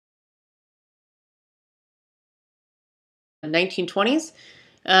1920s.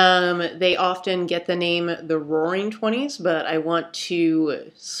 They often get the name the Roaring Twenties, but I want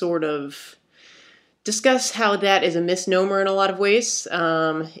to sort of discuss how that is a misnomer in a lot of ways.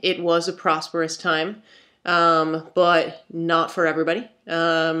 It was a prosperous time, but not for everybody.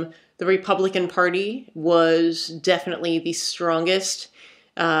 The Republican Party was definitely the strongest.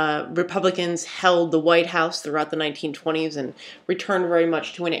 Republicans held the White House throughout the 1920s and returned very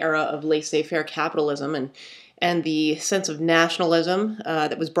much to an era of laissez-faire capitalism and the sense of nationalism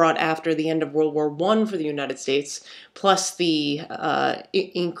that was brought after the end of World War I for the United States, plus the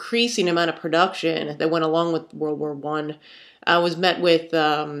increasing amount of production that went along with World War I, was met with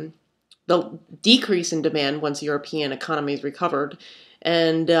the decrease in demand once European economies recovered.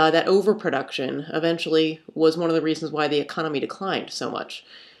 And that overproduction eventually was one of the reasons why the economy declined so much.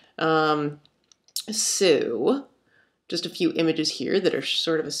 So, just a few images here that are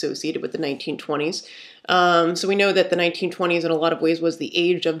sort of associated with the 1920s. So we know that the 1920s in a lot of ways was the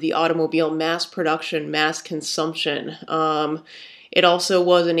age of the automobile, mass production, mass consumption. It also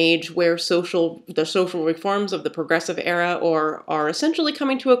was an age where the social reforms of the progressive era are essentially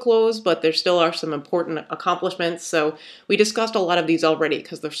coming to a close, but there still are some important accomplishments. So we discussed a lot of these already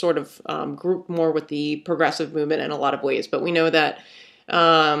because they're sort of grouped more with the progressive movement in a lot of ways. But we know that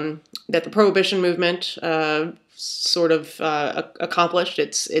that the Prohibition movement accomplished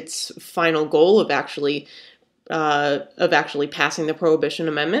its final goal of actually passing the Prohibition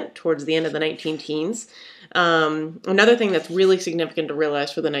Amendment towards the end of the 19 teens. Another thing that's really significant to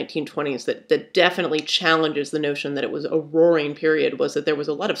realize for the 1920s that definitely challenges the notion that it was a roaring period was that there was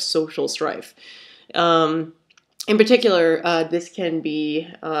a lot of social strife. In particular, this can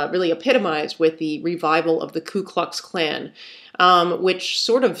be really epitomized with the revival of the Ku Klux Klan, which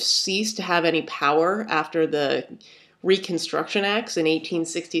sort of ceased to have any power after the Reconstruction Acts in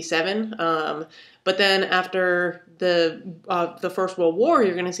 1867. But then after the First World War,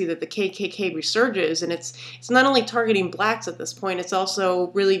 you're going to see that the KKK resurges, and it's not only targeting blacks at this point, it's also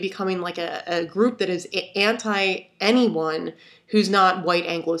really becoming like a group that is anti anyone who's not white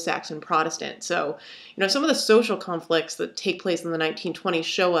Anglo-Saxon Protestant. So, some of the social conflicts that take place in the 1920s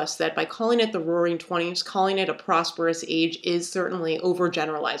show us that by calling it the Roaring Twenties, calling it a prosperous age is certainly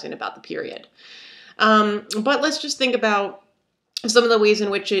overgeneralizing about the period. But let's just think about some of the ways in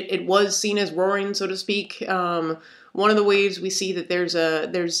which it was seen as roaring, so to speak. One of the ways we see that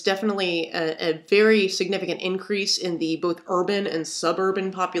there's definitely a very significant increase in the both urban and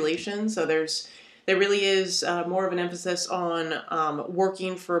suburban population. So there really is more of an emphasis on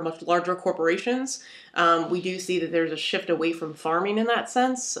working for much larger corporations. We do see that there's a shift away from farming in that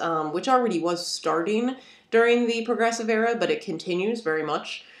sense, which already was starting during the Progressive Era, but it continues very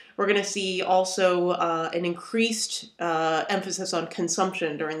much. We're going to see also an increased emphasis on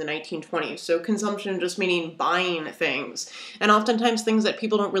consumption during the 1920s. So consumption just meaning buying things, and oftentimes things that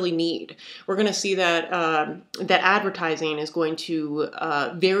people don't really need. We're going to see that that advertising is going to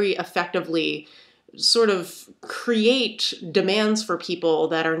very effectively sort of create demands for people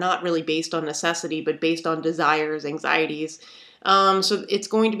that are not really based on necessity, but based on desires, anxieties. So it's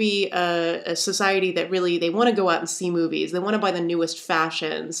going to be a society that really, they want to go out and see movies. They want to buy the newest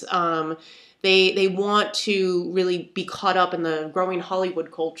fashions. They want to really be caught up in the growing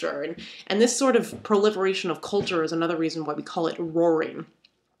Hollywood culture. And this sort of proliferation of culture is another reason why we call it roaring.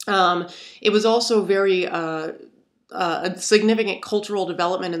 It was also very a significant cultural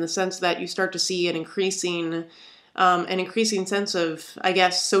development in the sense that you start to see an increasing sense of, I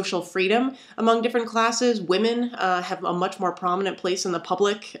guess, social freedom among different classes. Women have a much more prominent place in the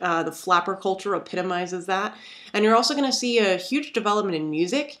public. The flapper culture epitomizes that. And you're also going to see a huge development in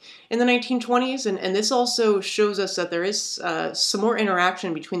music in the 1920s. And this also shows us that there is some more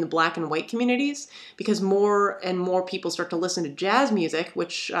interaction between the black and white communities, because more and more people start to listen to jazz music,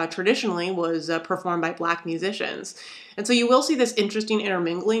 which traditionally was performed by black musicians. And so you will see this interesting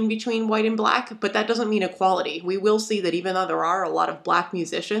intermingling between white and black, but that doesn't mean equality. We will see that even though there are a lot of black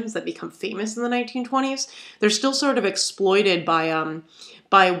musicians that become famous in the 1920s, they're still sort of exploited by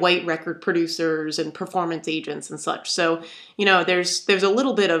white record producers and performance agents and such. So, there's a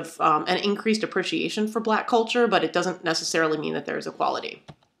little bit of an increased appreciation for black culture, but it doesn't necessarily mean that there's equality.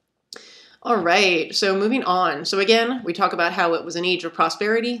 All right, so moving on. So again, we talk about how it was an age of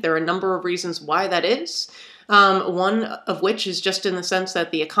prosperity. There are a number of reasons why that is. One of which is just in the sense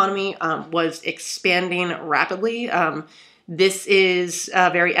that the economy was expanding rapidly. This is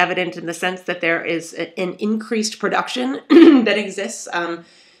very evident in the sense that there is an increased production that exists.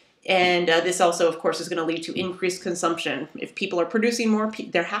 And this also, of course, is going to lead to increased consumption. If people are producing more,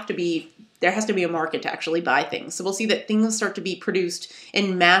 there have to be there has to be a market to actually buy things. So we'll see that things start to be produced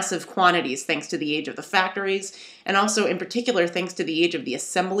in massive quantities thanks to the age of the factories, and also in particular thanks to the age of the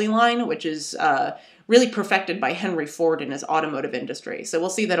assembly line, which is really perfected by Henry Ford in his automotive industry. So we'll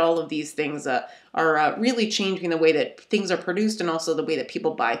see that all of these things are really changing the way that things are produced and also the way that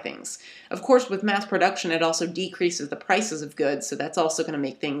people buy things. Of course, with mass production, it also decreases the prices of goods, so that's also going to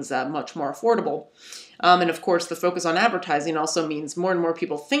make things much more affordable. And of course, the focus on advertising also means more and more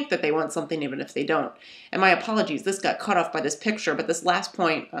people think that they want something even if they don't. And my apologies, this got cut off by this picture, but this last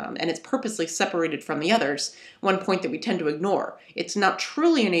point, and it's purposely separated from the others, one point that we tend to ignore. It's not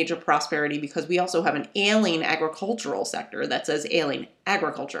truly an age of prosperity because we also have an ailing agricultural sector that says ailing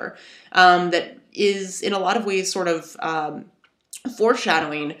agriculture, that is in a lot of ways sort of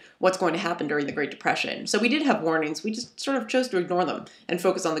foreshadowing what's going to happen during the Great Depression. So we did have warnings, we just sort of chose to ignore them and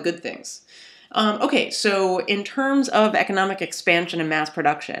focus on the good things. Okay, so in terms of economic expansion and mass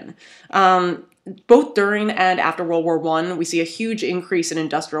production, both during and after World War I, we see a huge increase in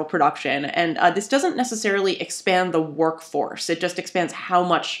industrial production, and this doesn't necessarily expand the workforce, it just expands how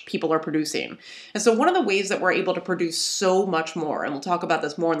much people are producing. And so one of the ways that we're able to produce so much more, and we'll talk about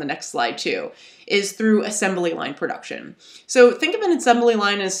this more in the next slide too, is through assembly line production. So think of an assembly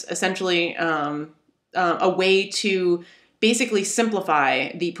line as essentially a way to basically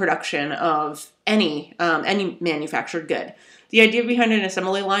simplify the production of any manufactured good. The idea behind an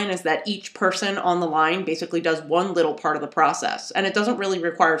assembly line is that each person on the line basically does one little part of the process, and it doesn't really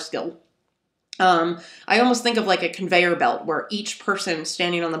require skill. I almost think of like a conveyor belt where each person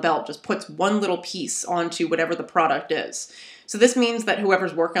standing on the belt just puts one little piece onto whatever the product is. So this means that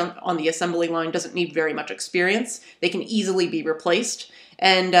whoever's working on the assembly line doesn't need very much experience. They can easily be replaced.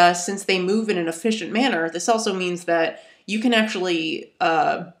 And since they move in an efficient manner, this also means that you can actually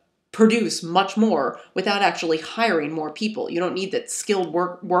produce much more without actually hiring more people. You don't need that skilled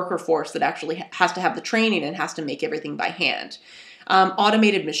worker force that actually has to have the training and has to make everything by hand.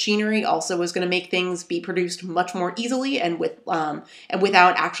 Automated machinery also is going to make things be produced much more easily and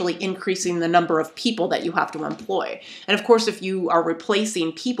without actually increasing the number of people that you have to employ. And of course, if you are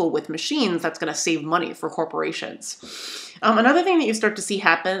replacing people with machines, that's going to save money for corporations. Another thing that you start to see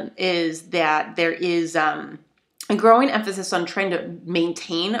happen is that there is a growing emphasis on trying to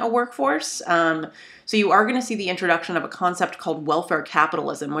maintain a workforce. So you are going to see the introduction of a concept called welfare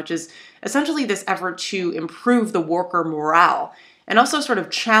capitalism, which is essentially this effort to improve the worker morale and also sort of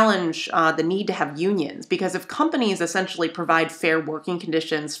challenge the need to have unions, because if companies essentially provide fair working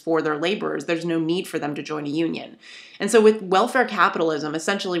conditions for their laborers, there's no need for them to join a union. And so with welfare capitalism,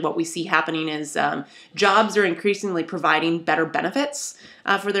 essentially what we see happening is jobs are increasingly providing better benefits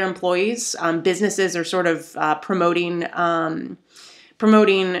for their employees. Businesses are sort of promoting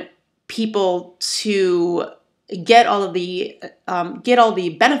people to get all the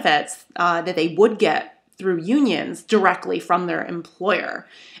benefits that they would get through unions directly from their employer.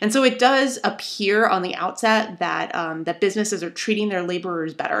 And so it does appear on the outset that that businesses are treating their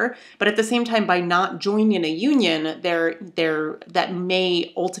laborers better, but at the same time, by not joining a union, that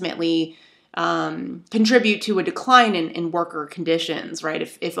may ultimately contribute to a decline in worker conditions, right?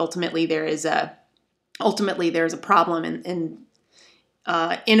 If ultimately there's a problem in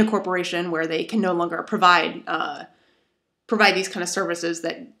a corporation where they can no longer provide these kind of services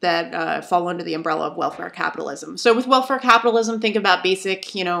that fall under the umbrella of welfare capitalism. So with welfare capitalism, think about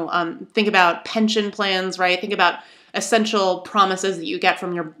think about pension plans, right? Think about essential promises that you get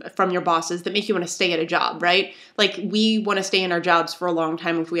from your bosses that make you want to stay at a job, right? Like we want to stay in our jobs for a long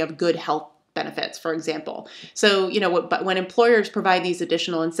time if we have good health benefits, for example. So, but when employers provide these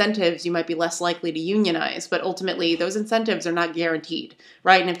additional incentives, you might be less likely to unionize, but ultimately those incentives are not guaranteed,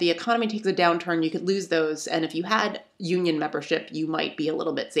 right? And if the economy takes a downturn, you could lose those. And if you had union membership, you might be a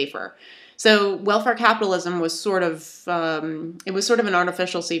little bit safer. So welfare capitalism was sort of an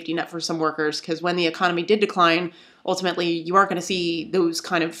artificial safety net for some workers, because when the economy did decline, ultimately you aren't going to see those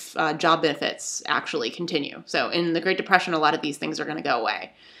kind of job benefits actually continue. So in the Great Depression, a lot of these things are going to go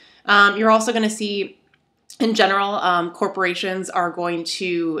away. You're also going to see, in general, corporations are going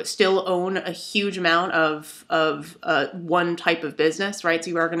to still own a huge amount of one type of business, right?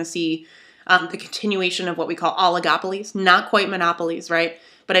 So you are going to see the continuation of what we call oligopolies, not quite monopolies, right?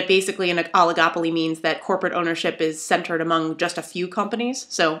 But an oligopoly means that corporate ownership is centered among just a few companies.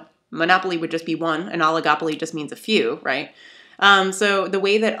 So monopoly would just be one, and oligopoly just means a few, right? So the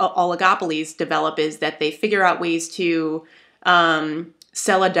way that oligopolies develop is that they figure out ways to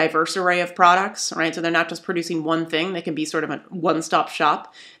sell a diverse array of products, right? So they're not just producing one thing. They can be sort of a one-stop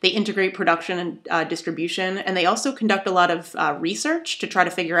shop. They integrate production and distribution, and they also conduct a lot of research to try to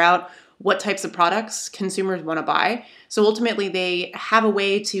figure out what types of products consumers want to buy. So ultimately, they have a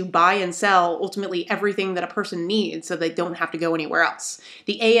way to buy and sell ultimately everything that a person needs so they don't have to go anywhere else.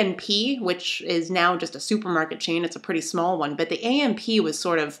 The A&P, which is now just a supermarket chain, it's a pretty small one, but the A&P was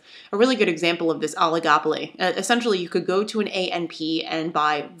sort of a really good example of this oligopoly. Essentially, you could go to an A&P and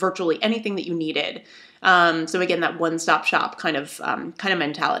buy virtually anything that you needed. So again, that one-stop shop kind of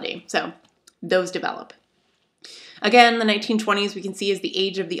mentality. So those develop. Again, the 1920s we can see is the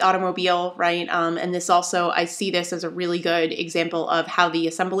age of the automobile, right? And this also, I see this as a really good example of how the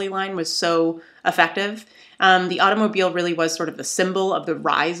assembly line was so effective. The automobile really was sort of the symbol of the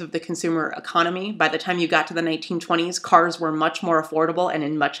rise of the consumer economy. By the time you got to the 1920s, cars were much more affordable and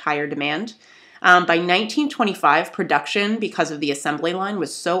in much higher demand. By 1925, production, because of the assembly line,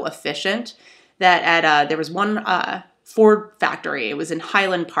 was so efficient that there was one Ford factory. It was in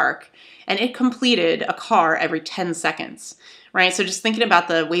Highland Park, and it completed a car every 10 seconds, right? So just thinking about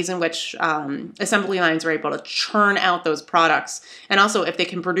the ways in which assembly lines are able to churn out those products, and also if they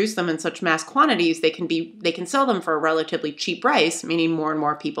can produce them in such mass quantities, they can sell them for a relatively cheap price, meaning more and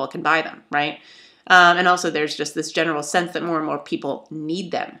more people can buy them, right? And also there's just this general sense that more and more people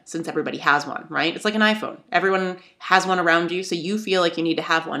need them since everybody has one, right? It's like an iPhone. Everyone has one around you, so you feel like you need to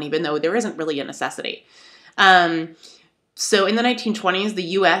have one, even though there isn't really a necessity. So in the 1920s, the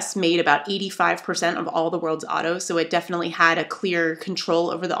US made about 85% of all the world's autos, so it definitely had a clear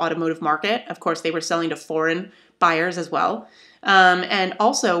control over the automotive market. Of course, they were selling to foreign buyers as well. And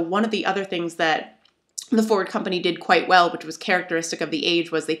also, one of the other things that the Ford company did quite well, which was characteristic of the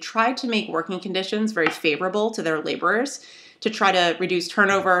age, was they tried to make working conditions very favorable to their laborers to try to reduce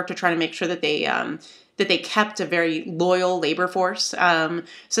turnover, to try to make sure that they kept a very loyal labor force.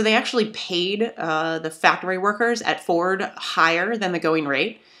 So they actually paid the factory workers at Ford higher than the going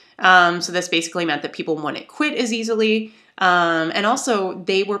rate. So this basically meant that people wouldn't quit as easily. And also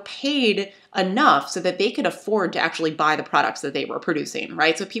they were paid enough so that they could afford to actually buy the products that they were producing,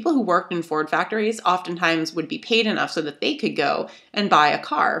 right? So people who worked in Ford factories oftentimes would be paid enough so that they could go and buy a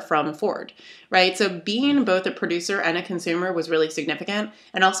car from Ford, right? So being both a producer and a consumer was really significant.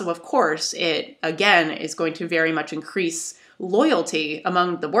 And also, of course, it, again, is going to very much increase loyalty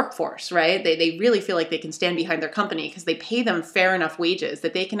among the workforce, right? They really feel like they can stand behind their company because they pay them fair enough wages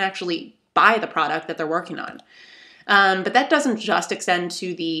that they can actually buy the product that they're working on. But that doesn't just extend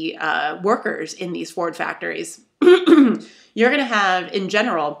to the workers in these Ford factories. You're going to have, in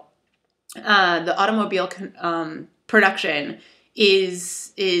general, the automobile production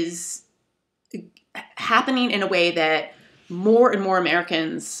is happening in a way that more and more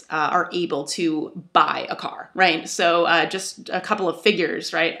Americans are able to buy a car, right? So just a couple of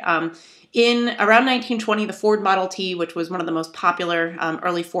figures, right? In around 1920, the Ford Model T, which was one of the most popular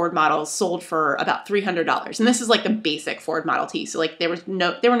early Ford models, sold for about $300. And this is like the basic Ford Model T. So like there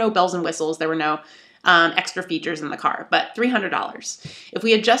were no bells and whistles, there were no extra features in the car, but $300. If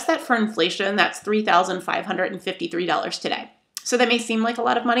we adjust that for inflation, that's $3,553 today. So that may seem like a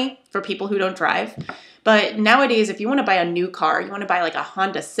lot of money for people who don't drive. But nowadays, if you want to buy a new car, you want to buy like a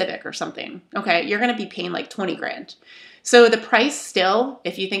Honda Civic or something, okay, you're going to be paying like 20 grand. So the price still,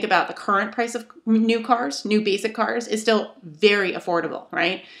 if you think about the current price of new cars, new basic cars, is still very affordable,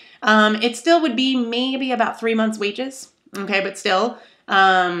 right? It still would be maybe about 3 months' wages, okay? But still,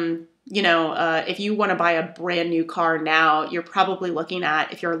 if you want to buy a brand new car now, you're probably looking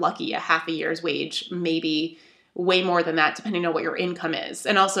at, if you're lucky, a half a year's wage, maybe way more than that, depending on what your income is.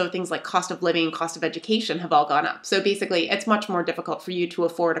 And also things like cost of living, cost of education have all gone up. So basically, it's much more difficult for you to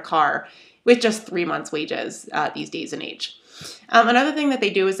afford a car with just 3 months' wages these days and age. Another thing that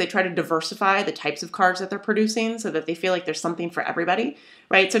they do is they try to diversify the types of cars that they're producing so that they feel like there's something for everybody,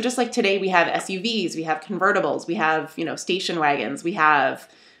 right? So just like today, we have SUVs, we have convertibles, we have, station wagons, we have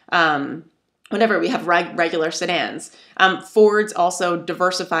we have regular sedans. Ford's also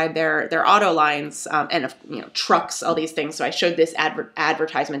diversified their auto lines and trucks, all these things. So I showed this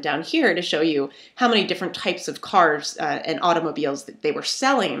advertisement down here to show you how many different types of cars and automobiles that they were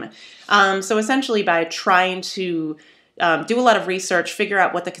selling. So essentially, by trying to do a lot of research, figure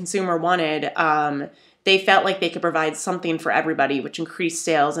out what the consumer wanted, they felt like they could provide something for everybody, which increased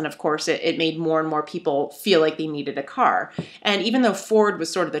sales. And of course, it made more and more people feel like they needed a car. And even though Ford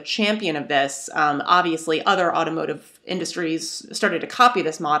was sort of the champion of this, obviously other automotive industries started to copy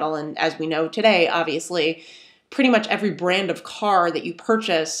this model. And as we know today, obviously, pretty much every brand of car that you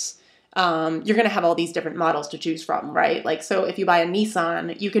purchase, you're going to have all these different models to choose from, right? Like, so if you buy a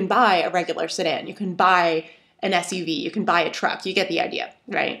Nissan, you can buy a regular sedan, you can buy an SUV, you can buy a truck, you get the idea,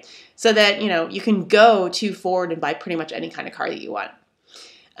 right? So that, you can go to Ford and buy pretty much any kind of car that you want.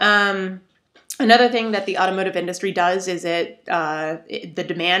 Another thing that the automotive industry does is the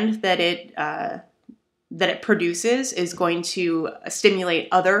demand that it produces is going to stimulate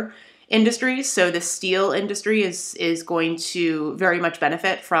other industries. So the steel industry is going to very much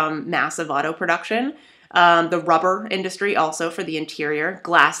benefit from massive auto production. The rubber industry also for the interior,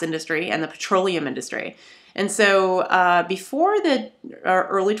 glass industry, and the petroleum industry. And so before the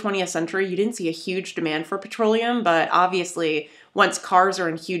early 20th century, you didn't see a huge demand for petroleum, but obviously once cars are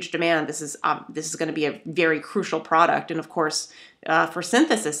in huge demand, this is going to be a very crucial product. And of course, for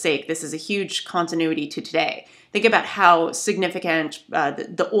synthesis sake, this is a huge continuity to today. Think about how significant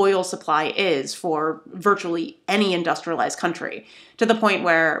the oil supply is for virtually any industrialized country, to the point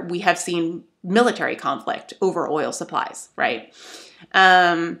where we have seen military conflict over oil supplies, right?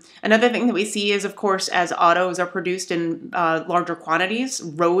 Another thing that we see is, of course, as autos are produced in larger quantities,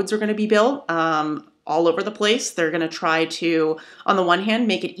 roads are going to be built all over the place. They're going to try to, on the one hand,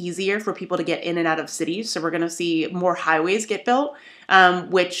 make it easier for people to get in and out of cities. So we're going to see more highways get built,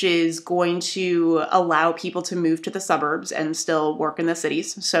 which is going to allow people to move to the suburbs and still work in the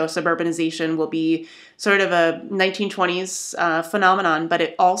cities. So suburbanization will be sort of a 1920s phenomenon, but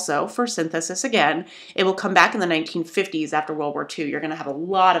it also, for synthesis again, it will come back in the 1950s after World War II. You're going to have a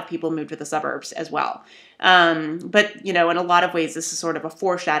lot of people move to the suburbs as well. But, in a lot of ways, this is sort of a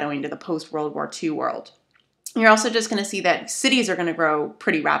foreshadowing to the post-World War II world. You're also just going to see that cities are going to grow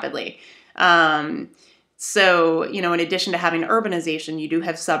pretty rapidly. So, in addition to having urbanization, you do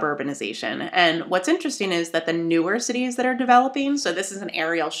have suburbanization. And what's interesting is that the newer cities that are developing, so this is an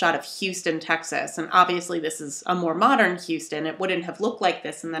aerial shot of Houston, Texas, and obviously this is a more modern Houston. It wouldn't have looked like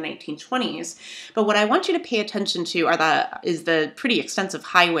this in the 1920s. But what I want you to pay attention to is the pretty extensive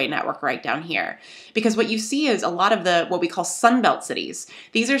highway network right down here. Because what you see is a lot of what we call Sunbelt cities.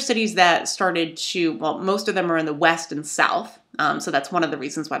 These are cities that started most of them are in the west and south. So that's one of the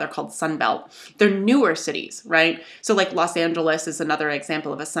reasons why they're called Sunbelt. They're newer cities, right? So like Los Angeles is another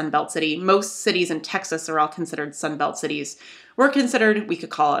example of a Sunbelt city. Most cities in Texas are all considered Sunbelt cities. We could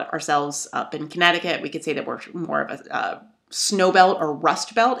call it ourselves up in Connecticut. We could say that we're more of a snow belt or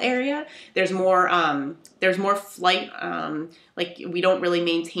rust belt area. There's more flight. Like we don't really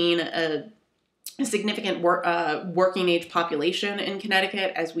maintain a significant working age population in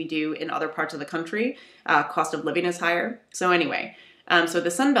Connecticut as we do in other parts of the country. Cost of living is higher. So anyway, so the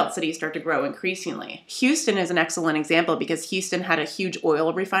Sunbelt cities start to grow increasingly. Houston is an excellent example because Houston had a huge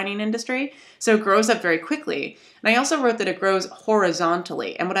oil refining industry, so it grows up very quickly. And I also wrote that it grows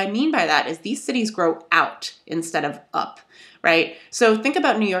horizontally. And what I mean by that is these cities grow out instead of up, right? So think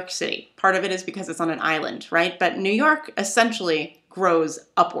about New York City. Part of it is because it's on an island, right? But New York essentially grows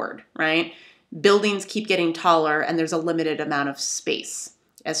upward, right? Buildings keep getting taller and there's a limited amount of space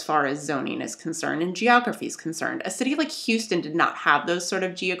as far as zoning is concerned and geography is concerned. A city like Houston did not have those sort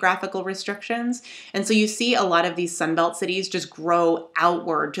of geographical restrictions. And so you see a lot of these Sunbelt cities just grow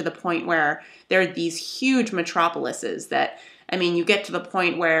outward to the point where there are these huge metropolises that, you get to the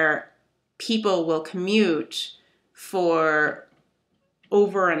point where people will commute for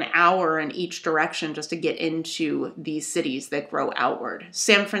over an hour in each direction just to get into these cities that grow outward.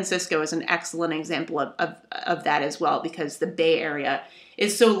 San Francisco is an excellent example of that as well, because the Bay Area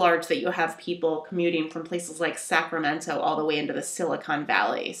is so large that you have people commuting from places like Sacramento all the way into the Silicon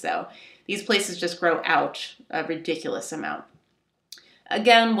Valley. So these places just grow out a ridiculous amount.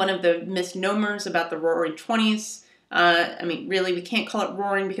 Again, one of the misnomers about the Roaring 20s, really we can't call it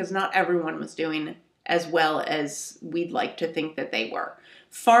roaring because not everyone was doing as well as we'd like to think that they were.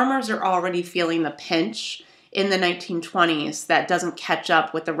 Farmers are already feeling the pinch in the 1920s that doesn't catch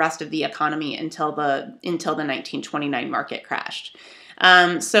up with the rest of the economy until the 1929 market crashed.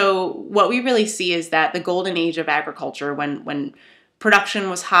 So what we really see is that the golden age of agriculture, when production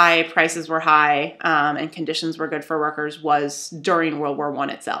was high, prices were high, and conditions were good for workers, was during World War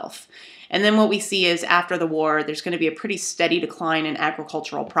I itself. And then what we see is after the war, there's going to be a pretty steady decline in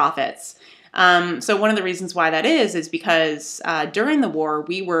agricultural profits. So one of the reasons why that is because during the war,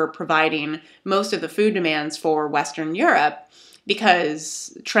 we were providing most of the food demands for Western Europe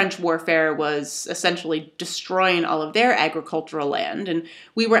because trench warfare was essentially destroying all of their agricultural land, and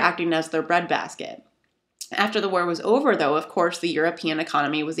we were acting as their breadbasket. After the war was over, though, of course, the European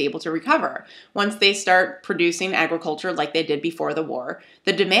economy was able to recover. Once they start producing agriculture like they did before the war,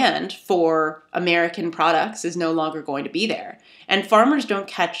 the demand for American products is no longer going to be there. And farmers don't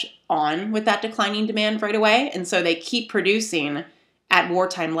catch on with that declining demand right away, and so they keep producing at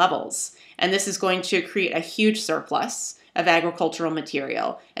wartime levels. And this is going to create a huge surplus of agricultural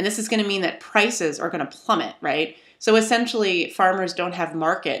material. And this is going to mean that prices are going to plummet, right? So essentially, farmers don't have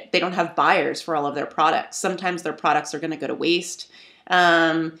they don't have buyers for all of their products. Sometimes their products are going to go to waste.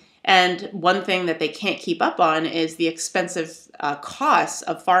 And And one thing that they can't keep up on is the expensive costs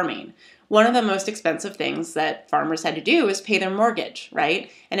of farming. One of the most expensive things that farmers had to do is pay their mortgage,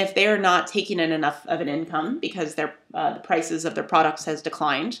 right? And if they're not taking in enough of an income because the prices of their products has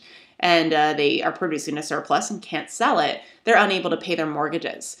declined and they are producing a surplus and can't sell it, they're unable to pay their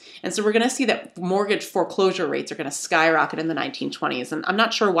mortgages. And so we're going to see that mortgage foreclosure rates are going to skyrocket in the 1920s. And I'm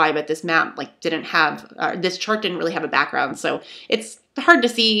not sure why, but this map didn't have, this chart didn't really have a background. So it's hard to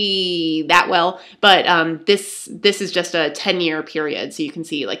see that well, but this is just a 10-year period. So you can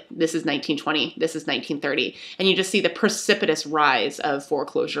see this is 1920, this is 1930, and you just see the precipitous rise of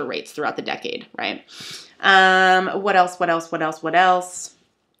foreclosure rates throughout the decade, right? What else?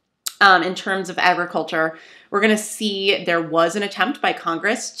 In terms of agriculture, we're going to see there was an attempt by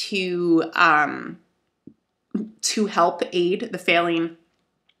Congress to help aid the failing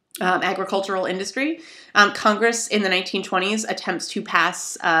agricultural industry. Congress in the 1920s attempts to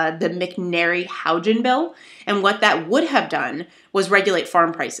pass the McNary-Hougen bill, and what that would have done was regulate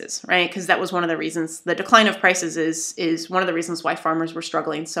farm prices, right? Because that was one of the reasons, the decline of prices is one of the reasons why farmers were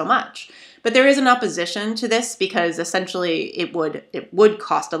struggling so much. But there is an opposition to this because essentially it would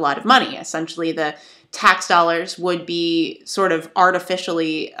cost a lot of money. Essentially, the tax dollars would be sort of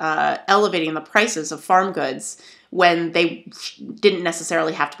artificially elevating the prices of farm goods when they didn't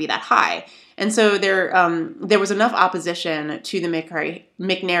necessarily have to be that high. And so there was enough opposition to the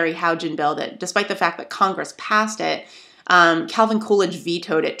McNary-Hougen bill that despite the fact that Congress passed it, Calvin Coolidge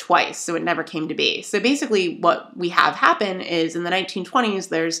vetoed it twice, so it never came to be. So basically what we have happen is in the 1920s,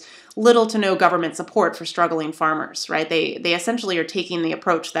 there's little to no government support for struggling farmers, right? They essentially are taking the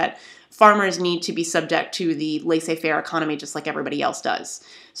approach that farmers need to be subject to the laissez-faire economy just like everybody else does.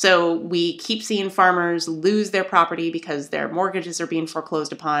 So we keep seeing farmers lose their property because their mortgages are being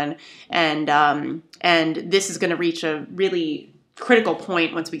foreclosed upon, and this is going to reach a really critical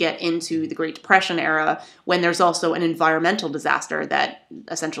point once we get into the Great Depression era, when there's also an environmental disaster that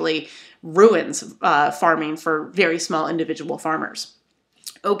essentially ruins farming for very small individual farmers.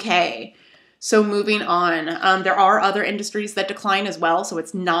 Okay. So moving on, there are other industries that decline as well, so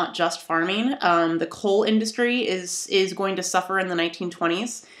it's not just farming. The coal industry is going to suffer in the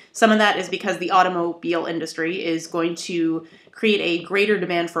 1920s. Some of that is because the automobile industry is going to create a greater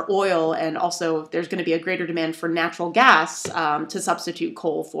demand for oil, and also there's going to be a greater demand for natural gas to substitute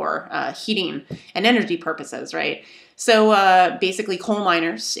coal for heating and energy purposes, right? So basically, coal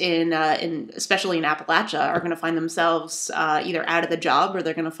miners especially in Appalachia are going to find themselves either out of the job or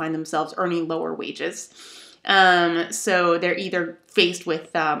they're going to find themselves earning lower wages. So they're either faced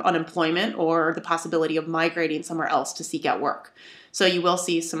with unemployment or the possibility of migrating somewhere else to seek out work. So you will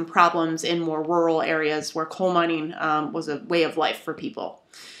see some problems in more rural areas where coal mining was a way of life for people.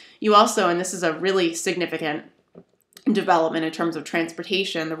 You also, and this is a really significant development in terms of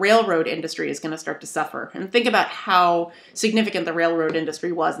transportation, the railroad industry is going to start to suffer. And think about how significant the railroad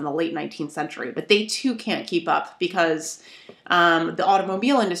industry was in the late 19th century. But they too can't keep up because the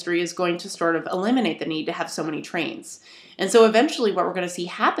automobile industry is going to sort of eliminate the need to have so many trains. And so eventually what we're going to see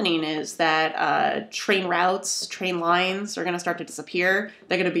happening is that train routes, train lines are going to start to disappear.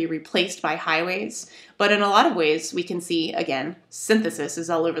 They're going to be replaced by highways. But in a lot of ways, we can see, again, synthesis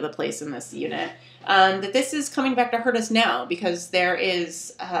is all over the place in this unit. That this is coming back to hurt us now because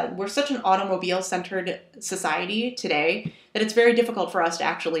we're such an automobile-centered society today that it's very difficult for us to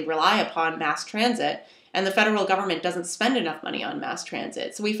actually rely upon mass transit, and the federal government doesn't spend enough money on mass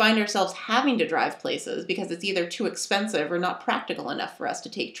transit. So we find ourselves having to drive places because it's either too expensive or not practical enough for us to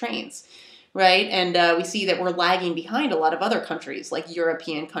take trains. Right? And we see that we're lagging behind a lot of other countries, like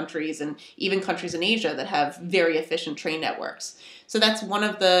European countries and even countries in Asia that have very efficient train networks. So that's one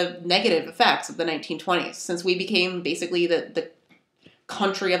of the negative effects of the 1920s. Since we became basically the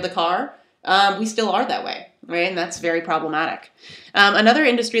country of the car, we still are that way, right? And that's very problematic. Another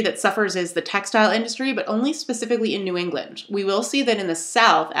industry that suffers is the textile industry, but only specifically in New England. We will see that in the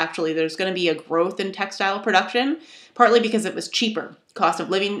South, actually, there's going to be a growth in textile production, partly because it was cheaper. Cost of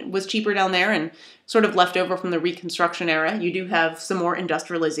living was cheaper down there and sort of left over from the Reconstruction era. You do have some more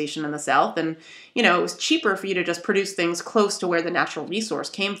industrialization in the South, and it was cheaper for you to just produce things close to where the natural resource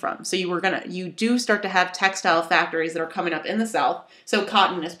came from. So you do start to have textile factories that are coming up in the South. So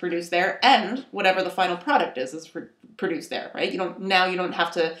cotton is produced there, and whatever the final product is produced there, right? You don't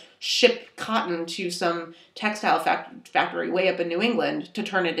have to ship cotton to some textile factory way up in New England to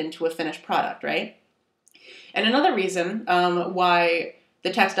turn it into a finished product, right? And another reason why the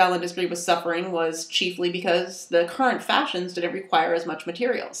textile industry was suffering was chiefly because the current fashions didn't require as much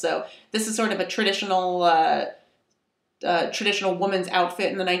material. So this is sort of a traditional woman's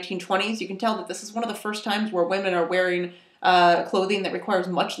outfit in the 1920s. You can tell that this is one of the first times where women are wearing clothing that requires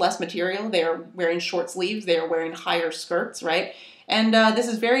much less material. They are wearing short sleeves. They are wearing higher skirts, right? And this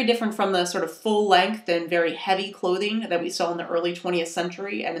is very different from the sort of full length and very heavy clothing that we saw in the early 20th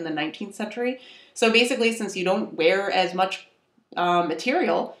century and in the 19th century. So basically, since you don't wear as much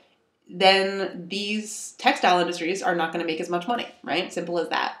material, then these textile industries are not going to make as much money, right? Simple as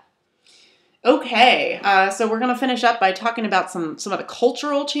that. Okay, so we're going to finish up by talking about some of the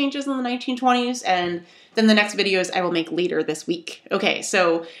cultural changes in the 1920s, and then the next videos I will make later this week. Okay,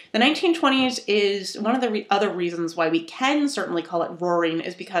 so the 1920s is one of the other reasons why we can certainly call it roaring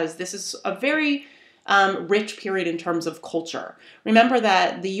is because this is a very rich period in terms of culture. Remember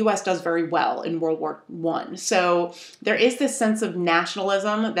that the U.S. does very well in World War I, so there is this sense of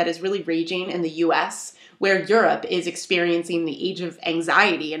nationalism that is really raging in the U.S., where Europe is experiencing the age of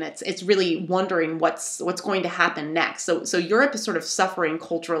anxiety, and it's really wondering what's going to happen next. So Europe is sort of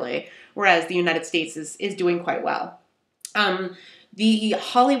culturally, whereas the United States is doing quite well. The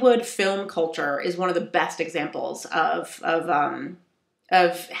Hollywood film culture is one of the best examples of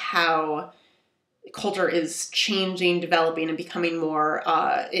how culture is changing, developing, and becoming more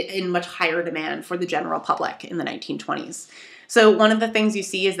in much higher demand for the general public in the 1920s. So one of the things you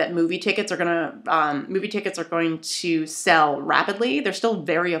see is that movie tickets are going to sell rapidly. They're still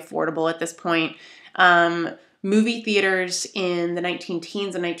very affordable at this point. Movie theaters in the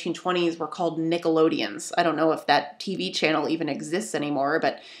 19-teens and 1920s were called Nickelodeons. I don't know if that TV channel even exists anymore,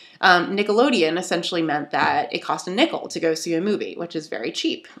 but Nickelodeon essentially meant that it cost a nickel to go see a movie, which is very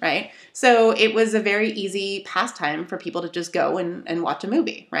cheap, right? So it was a very easy pastime for people to just go and watch a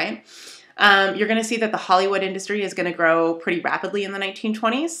movie, right? You're going to see that the Hollywood industry is going to grow pretty rapidly in the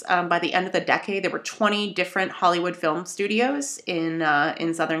 1920s. By the end of the decade, there were 20 different Hollywood film studios in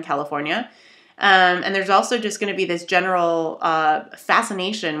Southern California. And there's also just going to be this general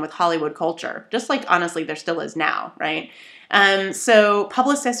fascination with Hollywood culture, just like, honestly, there still is now, right? So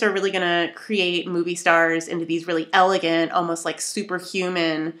publicists are really going to create movie stars into these really elegant, almost like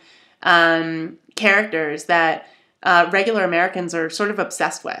superhuman characters that regular Americans are sort of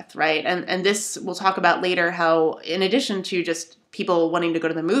obsessed with, right? And this we'll talk about later, how in addition to just people wanting to go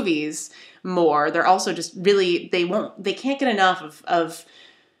to the movies more, they're also just really, they can't get enough of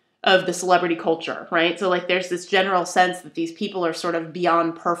the celebrity culture, right? So like there's this general sense that these people are sort of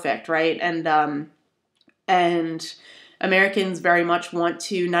beyond perfect, right? And Americans very much want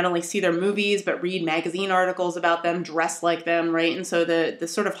to not only see their movies, but read magazine articles about them, dress like them, right? And so the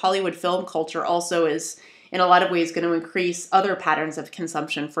sort of Hollywood film culture also is in a lot of ways going to increase other patterns of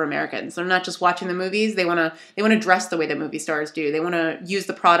consumption for Americans. They're not just watching the movies, they want to dress the way that movie stars do. They want to use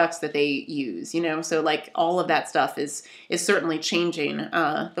the products that they use, you know? So like all of that stuff is certainly changing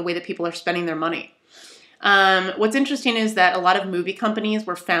the way that people are spending their money. What's interesting is that a lot of movie companies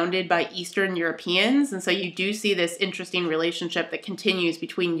were founded by Eastern Europeans, and so you do see this interesting relationship that continues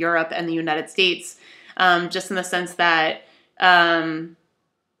between Europe and the United States, just in the sense that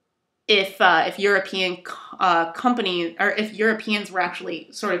if European companies, or if Europeans were actually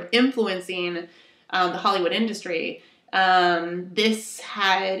sort of influencing the Hollywood industry, this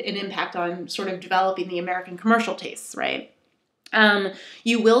had an impact on sort of developing the American commercial tastes, right?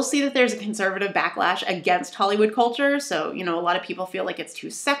 You will see that there's a conservative backlash against Hollywood culture. So, you know, a lot of people feel like it's too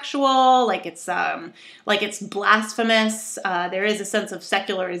sexual, like it's blasphemous. There is a sense of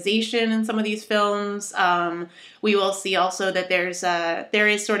secularization in some of these films. We will see also that there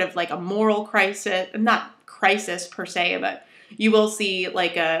is sort of like a moral crisis, not crisis per se, but you will see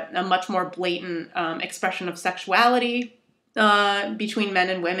like a much more blatant expression of sexuality between men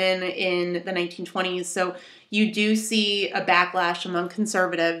and women in the 1920s. So you do see a backlash among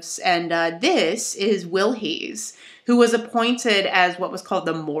conservatives, and this is Will Hayes, who was appointed as what was called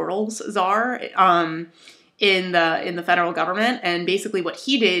the morals czar in the federal government. And basically what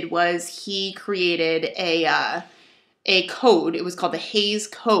he did was he created a code. It was called the Hayes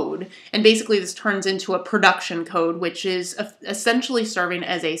Code. And basically this turns into a production code, which is essentially serving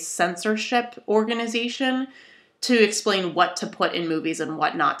as a censorship organization to explain what to put in movies and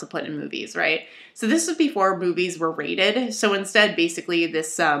what not to put in movies, right? So this was before movies were rated. So instead, basically,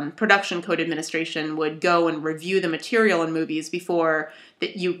 this production code administration would go and review the material in movies before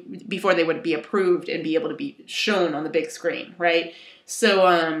they would be approved and be able to be shown on the big screen, right?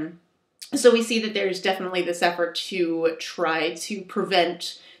 So we see that there's definitely this effort to try to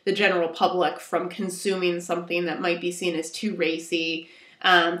prevent the general public from consuming something that might be seen as too racy,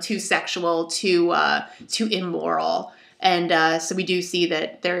 too sexual, too immoral. And so we do see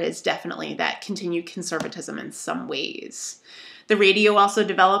that there is definitely that continued conservatism in some ways. The radio also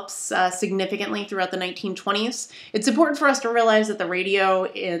develops significantly throughout the 1920s. It's important for us to realize that the radio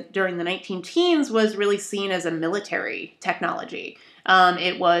during the 19-teens was really seen as a military technology.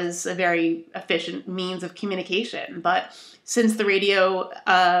 It was a very efficient means of communication, but since the radio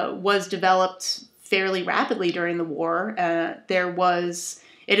was developed fairly rapidly during the war, it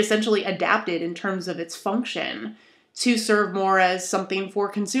essentially adapted in terms of its function to serve more as something for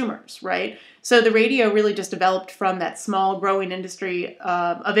consumers, right? So the radio really just developed from that small growing industry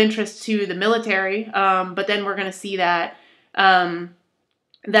of interest to the military, but then we're going to see that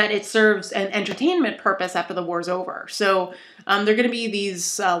that it serves an entertainment purpose after the war's over. So there are going to be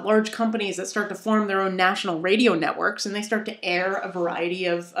these large companies that start to form their own national radio networks, and they start to air a variety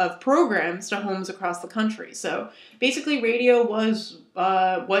of programs to homes across the country. So basically radio was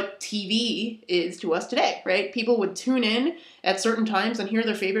what TV is to us today, right? People would tune in at certain times and hear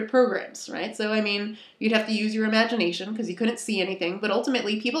their favorite programs, right? So, I mean, you'd have to use your imagination because you couldn't see anything, but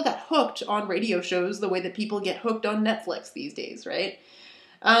ultimately people got hooked on radio shows the way that people get hooked on Netflix these days, right?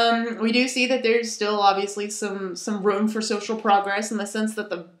 We do see that there's still obviously some room for social progress in the sense that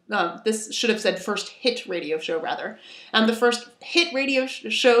this should have said first hit radio show rather. The first hit radio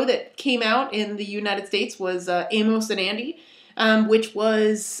show that came out in the United States was Amos and Andy, which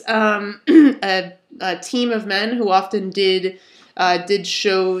was a team of men who often did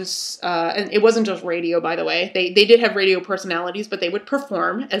shows, and it wasn't just radio, by the way. They did have radio personalities, but they would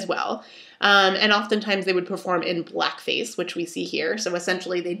perform as well. And oftentimes they would perform in blackface, which we see here. So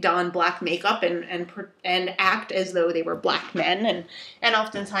essentially they don black makeup and act as though they were black men, and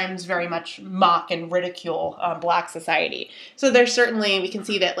oftentimes very much mock and ridicule black society. So there's certainly, we can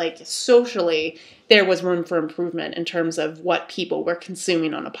see that like socially there was room for improvement in terms of what people were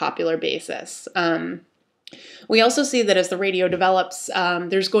consuming on a popular basis. We also see that as the radio develops,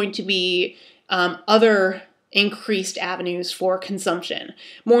 there's going to be other increased avenues for consumption.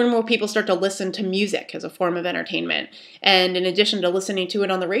 More and more people start to listen to music as a form of entertainment. And in addition to listening to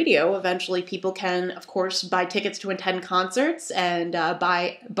it on the radio, eventually people can, of course, buy tickets to attend concerts and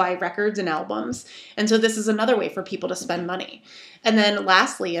buy records and albums. And so this is another way for people to spend money. And then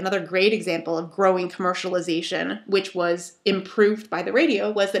lastly, another great example of growing commercialization, which was improved by the radio,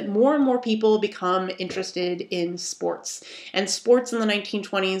 was that more and more people become interested in sports. And sports in the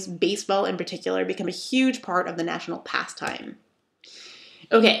 1920s, baseball in particular, became a huge part of the national pastime.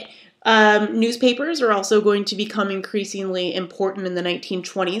 Okay, newspapers are also going to become increasingly important in the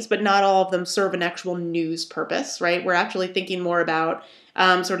 1920s, but not all of them serve an actual news purpose, right? We're actually thinking more about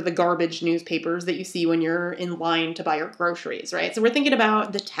sort of the garbage newspapers that you see when you're in line to buy your groceries, right? So we're thinking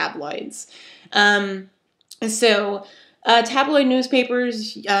about the tabloids. Tabloid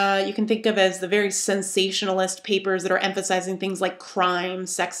newspapers you can think of as the very sensationalist papers that are emphasizing things like crime,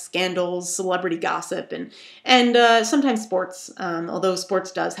 sex scandals, celebrity gossip, and sometimes sports, although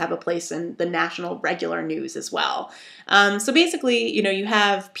sports does have a place in the national regular news as well. So basically, you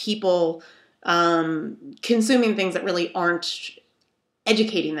have people consuming things that really aren't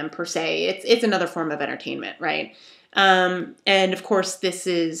educating them per se. It's another form of entertainment, right? And of course, this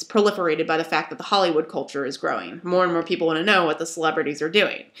is proliferated by the fact that the Hollywood culture is growing. More and more people want to know what the celebrities are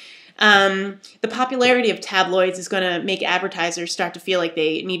doing. The popularity of tabloids is going to make advertisers start to feel like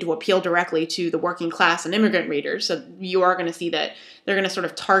they need to appeal directly to the working class and immigrant readers. So you are going to see that they're going to sort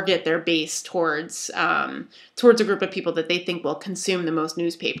of target their base towards a group of people that they think will consume the most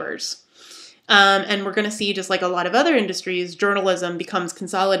newspapers. And we're going to see, just like a lot of other industries, journalism becomes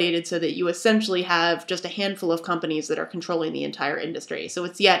consolidated so that you essentially have just a handful of companies that are controlling the entire industry. So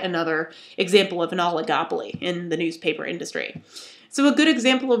it's yet another example of an oligopoly in the newspaper industry. So a good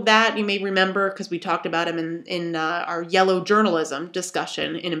example of that, you may remember, because we talked about him in our yellow journalism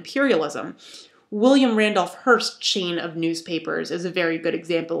discussion in Imperialism, William Randolph Hearst's chain of newspapers is a very good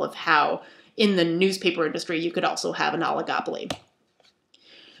example of how in the newspaper industry you could also have an oligopoly.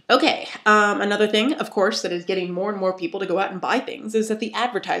 Okay, another thing, of course, that is getting more and more people to go out and buy things is that the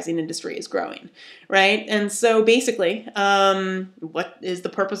advertising industry is growing, right? And so basically, what is the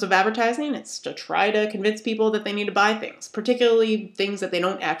purpose of advertising? It's to try to convince people that they need to buy things, particularly things that they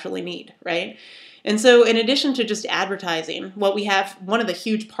don't actually need, right? And so in addition to just advertising, one of the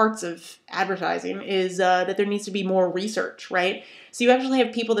huge parts of advertising is that there needs to be more research, right? So you actually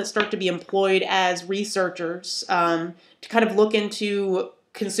have people that start to be employed as researchers to kind of look into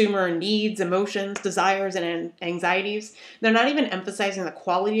consumer needs, emotions, desires, and anxieties. They're not even emphasizing the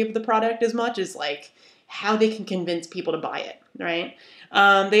quality of the product as much as like how they can convince people to buy it, right?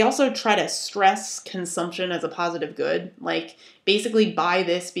 They also try to stress consumption as a positive good, like basically buy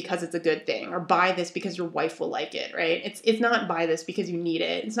this because it's a good thing, or buy this because your wife will like it, right? It's not buy this because you need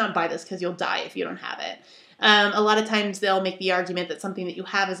it. It's not buy this because you'll die if you don't have it. A lot of times they'll make the argument that something that you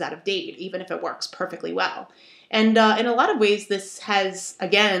have is out of date, even if it works perfectly well. And in a lot of ways, this has,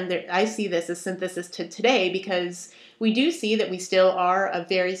 again, I see this as synthesis to today, because we do see that we still are a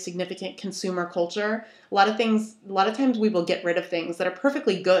very significant consumer culture. A lot of times we will get rid of things that are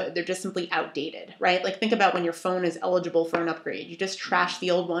perfectly good. They're just simply outdated, right? Like think about when your phone is eligible for an upgrade. You just trash the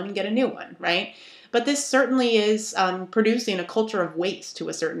old one and get a new one, right? But this certainly is producing a culture of waste to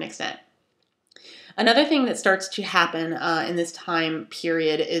a certain extent. Another thing that starts to happen in this time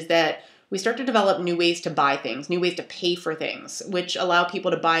period is that we start to develop new ways to buy things, new ways to pay for things, which allow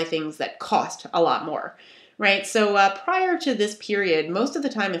people to buy things that cost a lot more, right? So prior to this period, most of the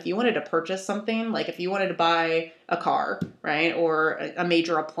time, if you wanted to purchase something, like if you wanted to buy a car, right, or a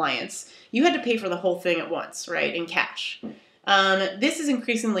major appliance, you had to pay for the whole thing at once, right, in cash. This is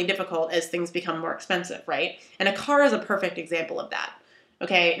increasingly difficult as things become more expensive, right? And a car is a perfect example of that.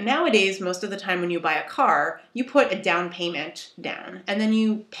 Okay, nowadays, most of the time when you buy a car, you put a down payment down, and then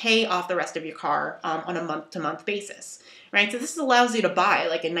you pay off the rest of your car on a month-to-month basis, right? So this allows you to buy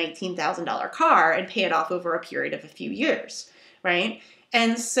like a $19,000 car and pay it off over a period of a few years, right?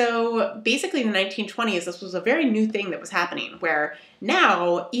 And so basically in the 1920s, this was a very new thing that was happening, where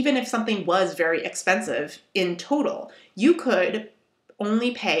now, even if something was very expensive in total, you could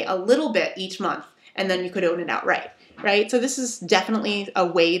only pay a little bit each month, and then you could own it outright. Right? So this is definitely a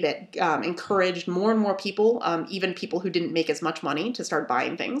way that encouraged more and more people, even people who didn't make as much money, to start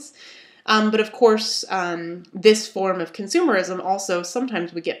buying things. But of course, this form of consumerism also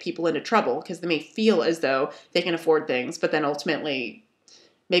sometimes would get people into trouble, because they may feel as though they can afford things, but then ultimately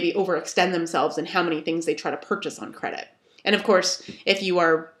maybe overextend themselves in how many things they try to purchase on credit. And of course, if you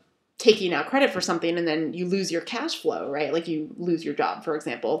are taking out credit for something and then you lose your cash flow, right? Like you lose your job, for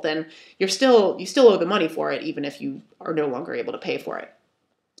example, then you still owe the money for it, even if you are no longer able to pay for it.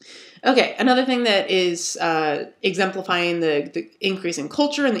 Okay, another thing that is exemplifying the increase in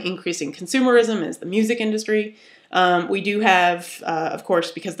culture and the increase in consumerism is the music industry. We do have, of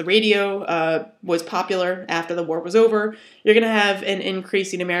course, because the radio was popular after the war was over, you're going to have an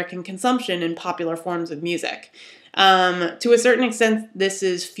increase in American consumption in popular forms of music. To a certain extent, this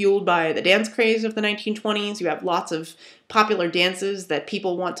is fueled by the dance craze of the 1920s. You have lots of popular dances that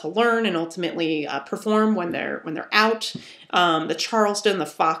people want to learn and ultimately perform when they're out. The Charleston, the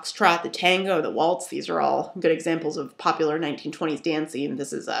foxtrot, the tango, the waltz, these are all good examples of popular 1920s dancing.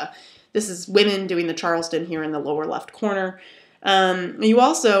 This is women doing the Charleston here in the lower left corner. You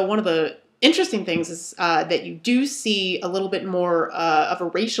also, one of the interesting things is that you do see a little bit more of a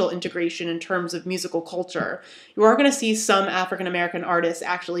racial integration in terms of musical culture. You are going to see some African-American artists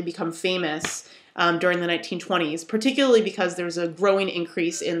actually become famous during the 1920s, particularly because there's a growing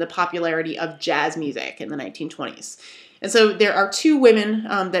increase in the popularity of jazz music in the 1920s. And so there are two women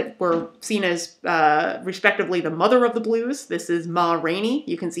that were seen as respectively the mother of the blues. This is Ma Rainey.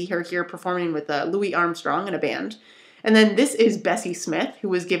 You can see her here performing with Louis Armstrong in a band. And then this is Bessie Smith, who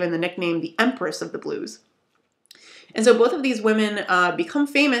was given the nickname the Empress of the Blues. And so both of these women become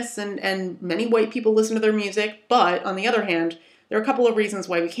famous, and many white people listen to their music. But on the other hand, there are a couple of reasons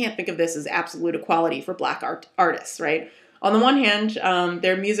why we can't think of this as absolute equality for black artists, right? On the one hand,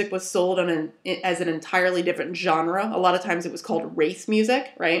 their music was sold as an entirely different genre. A lot of times it was called race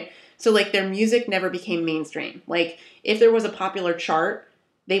music, right? So like their music never became mainstream. Like if there was a popular chart,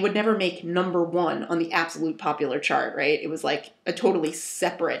 they would never make number one on the absolute popular chart, right? It was like a totally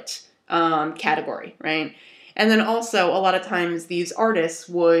separate category, right? And then also, a lot of times, these artists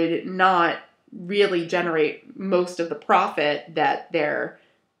would not really generate most of the profit that they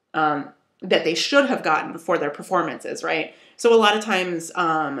should have gotten for their performances, right? So a lot of times,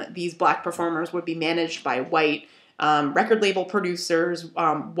 these black performers would be managed by white record label producers,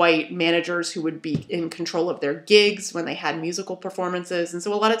 white managers who would be in control of their gigs when they had musical performances. And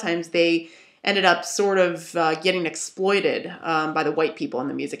so a lot of times they ended up sort of getting exploited by the white people in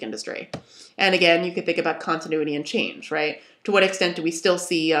the music industry. And again, you could think about continuity and change, right? To what extent do we still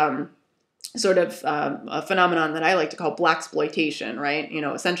see sort of a phenomenon that I like to call blaxploitation, right? You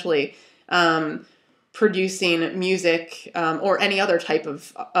know, essentially producing music or any other type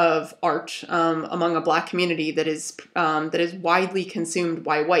of art among a black community that is widely consumed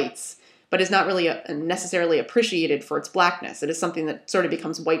by whites, but is not really necessarily appreciated for its blackness. It is something that sort of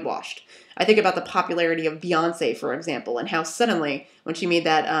becomes whitewashed. I think about the popularity of Beyonce, for example, and how suddenly, when she made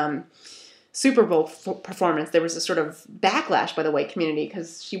that Super Bowl performance, there was a sort of backlash by the white community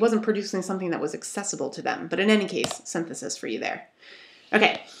because she wasn't producing something that was accessible to them. But in any case, synthesis for you there.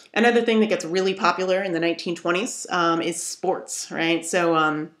 Okay, another thing that gets really popular in the 1920s is sports, right?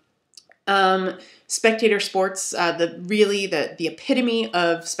 So spectator sports, the epitome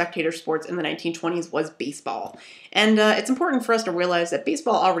of spectator sports in the 1920s was baseball. And it's important for us to realize that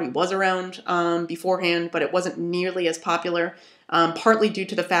baseball already was around beforehand, but it wasn't nearly as popular. Partly due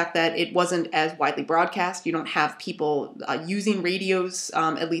to the fact that it wasn't as widely broadcast. You don't have people using radios,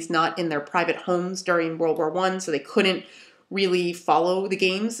 at least not in their private homes during World War I, so they couldn't really follow the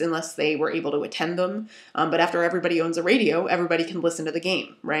games unless they were able to attend them. But after everybody owns a radio, everybody can listen to the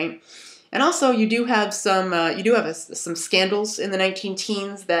game, right? And also, you do have some scandals in the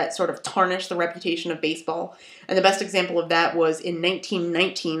 19-teens that sort of tarnish the reputation of baseball. And the best example of that was in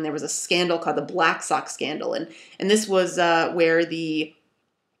 1919, there was a scandal called the Black Sox scandal. And this was where the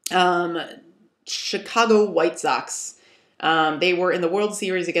Chicago White Sox, they were in the World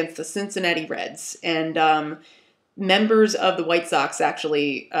Series against the Cincinnati Reds. And members of the White Sox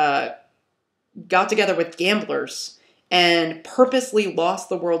actually got together with gamblers and purposely lost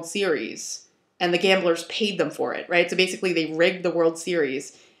the World Series, and the gamblers paid them for it, right? So basically they rigged the World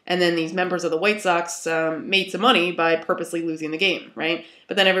Series, and then these members of the White Sox made some money by purposely losing the game, right?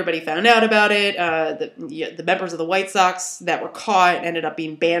 But then everybody found out about it. The members of the White Sox that were caught ended up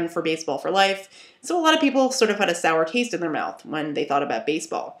being banned for baseball for life. So a lot of people sort of had a sour taste in their mouth when they thought about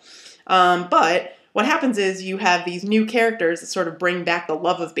baseball. But what happens is you have these new characters that sort of bring back the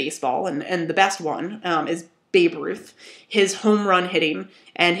love of baseball, and the best one is Babe Ruth. His home run hitting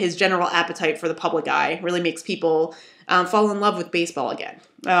and his general appetite for the public eye really makes people fall in love with baseball again.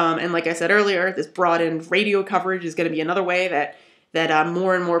 And like I said earlier, this broadened radio coverage is going to be another way that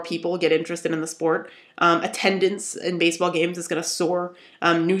more and more people get interested in the sport. Attendance in baseball games is going to soar.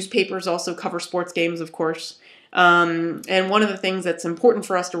 Newspapers also cover sports games, of course. And one of the things that's important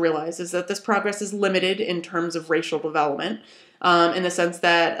for us to realize is that this progress is limited in terms of racial development. In the sense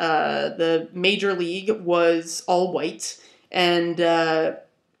that the major league was all white, and there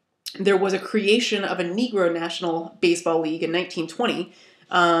was a creation of a Negro National Baseball League in 1920,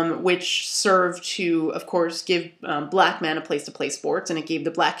 which served to, of course, give black men a place to play sports, and it gave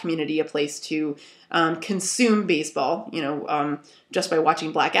the black community a place to consume baseball, just by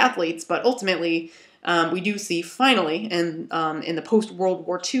watching black athletes. But ultimately, we do see finally in the post-World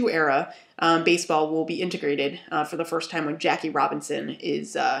War II era, baseball will be integrated for the first time when Jackie Robinson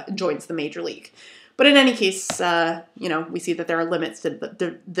joins the major league. But in any case, we see that there are limits to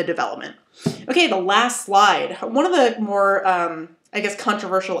the development. Okay, the last slide. One of the more,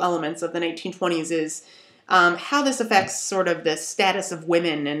 controversial elements of the 1920s is how this affects sort of the status of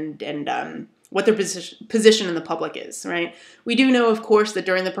women and what their position in the public is, right? We do know, of course, that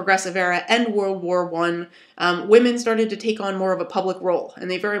during the Progressive Era and World War I, women started to take on more of a public role, and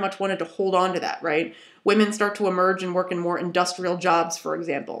they very much wanted to hold on to that, right? Women start to emerge and work in more industrial jobs, for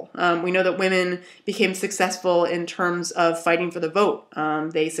example. We know that women became successful in terms of fighting for the vote.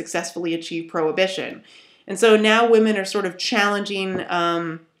 They successfully achieved prohibition. And so now women are sort of challenging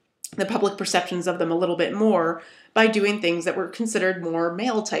the public perceptions of them a little bit more by doing things that were considered more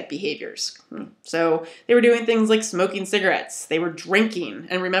male-type behaviors. So they were doing things like smoking cigarettes. They were drinking.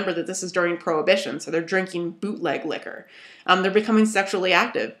 And remember that this is during Prohibition, so they're drinking bootleg liquor. They're becoming sexually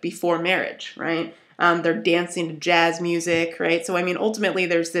active before marriage, right? They're dancing to jazz music, right? So, ultimately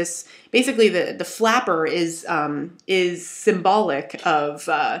there's this, basically the flapper is symbolic of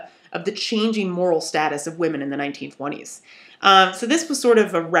the changing moral status of women in the 1920s. So this was sort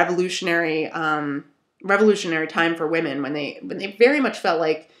of a revolutionary time for women when they very much felt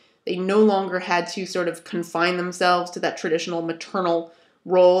like they no longer had to sort of confine themselves to that traditional maternal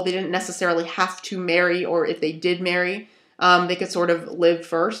role. They didn't necessarily have to marry, or if they did marry, they could sort of live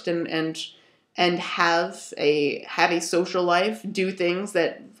first and have a social life, do things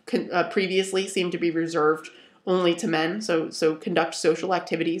that previously seemed to be reserved only to men. So conduct social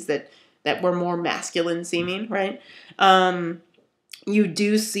activities that were more masculine seeming, right? You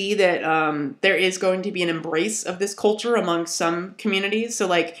do see that there is going to be an embrace of this culture among some communities. So,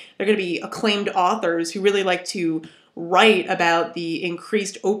 like, there are going to be acclaimed authors who really like to write about the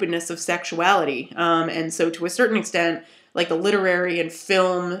increased openness of sexuality. And so, to a certain extent, like, the literary and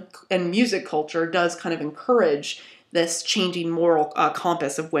film and music culture does kind of encourage this changing moral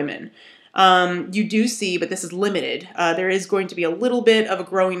compass of women. You do see, but this is limited, there is going to be a little bit of a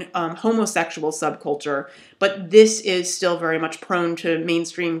growing homosexual subculture, but this is still very much prone to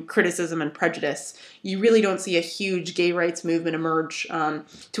mainstream criticism and prejudice. You really don't see a huge gay rights movement emerge.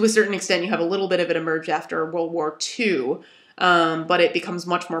 To a certain extent, you have a little bit of it emerge after World War II, but it becomes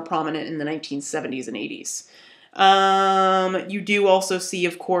much more prominent in the 1970s and 80s. You do also see,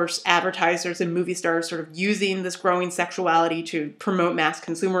 of course, advertisers and movie stars sort of using this growing sexuality to promote mass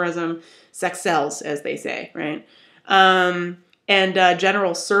consumerism. Sex sells, as they say, right?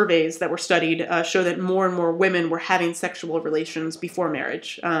 General surveys that were studied show that more and more women were having sexual relations before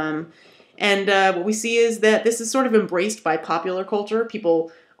marriage. What we see is that this is sort of embraced by popular culture.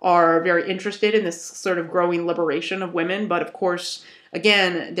 People are very interested in this sort of growing liberation of women, but of course,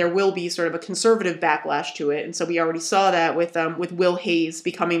 again, there will be sort of a conservative backlash to it, and so we already saw that with Will Hayes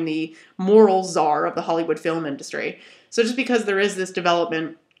becoming the moral czar of the Hollywood film industry. So just because there is this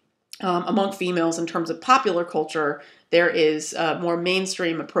development among females in terms of popular culture, there is a more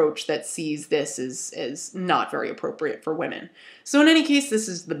mainstream approach that sees this as not very appropriate for women. So in any case, this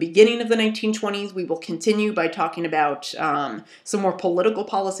is the beginning of the 1920s. We will continue by talking about some more political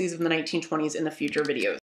policies of the 1920s in the future videos.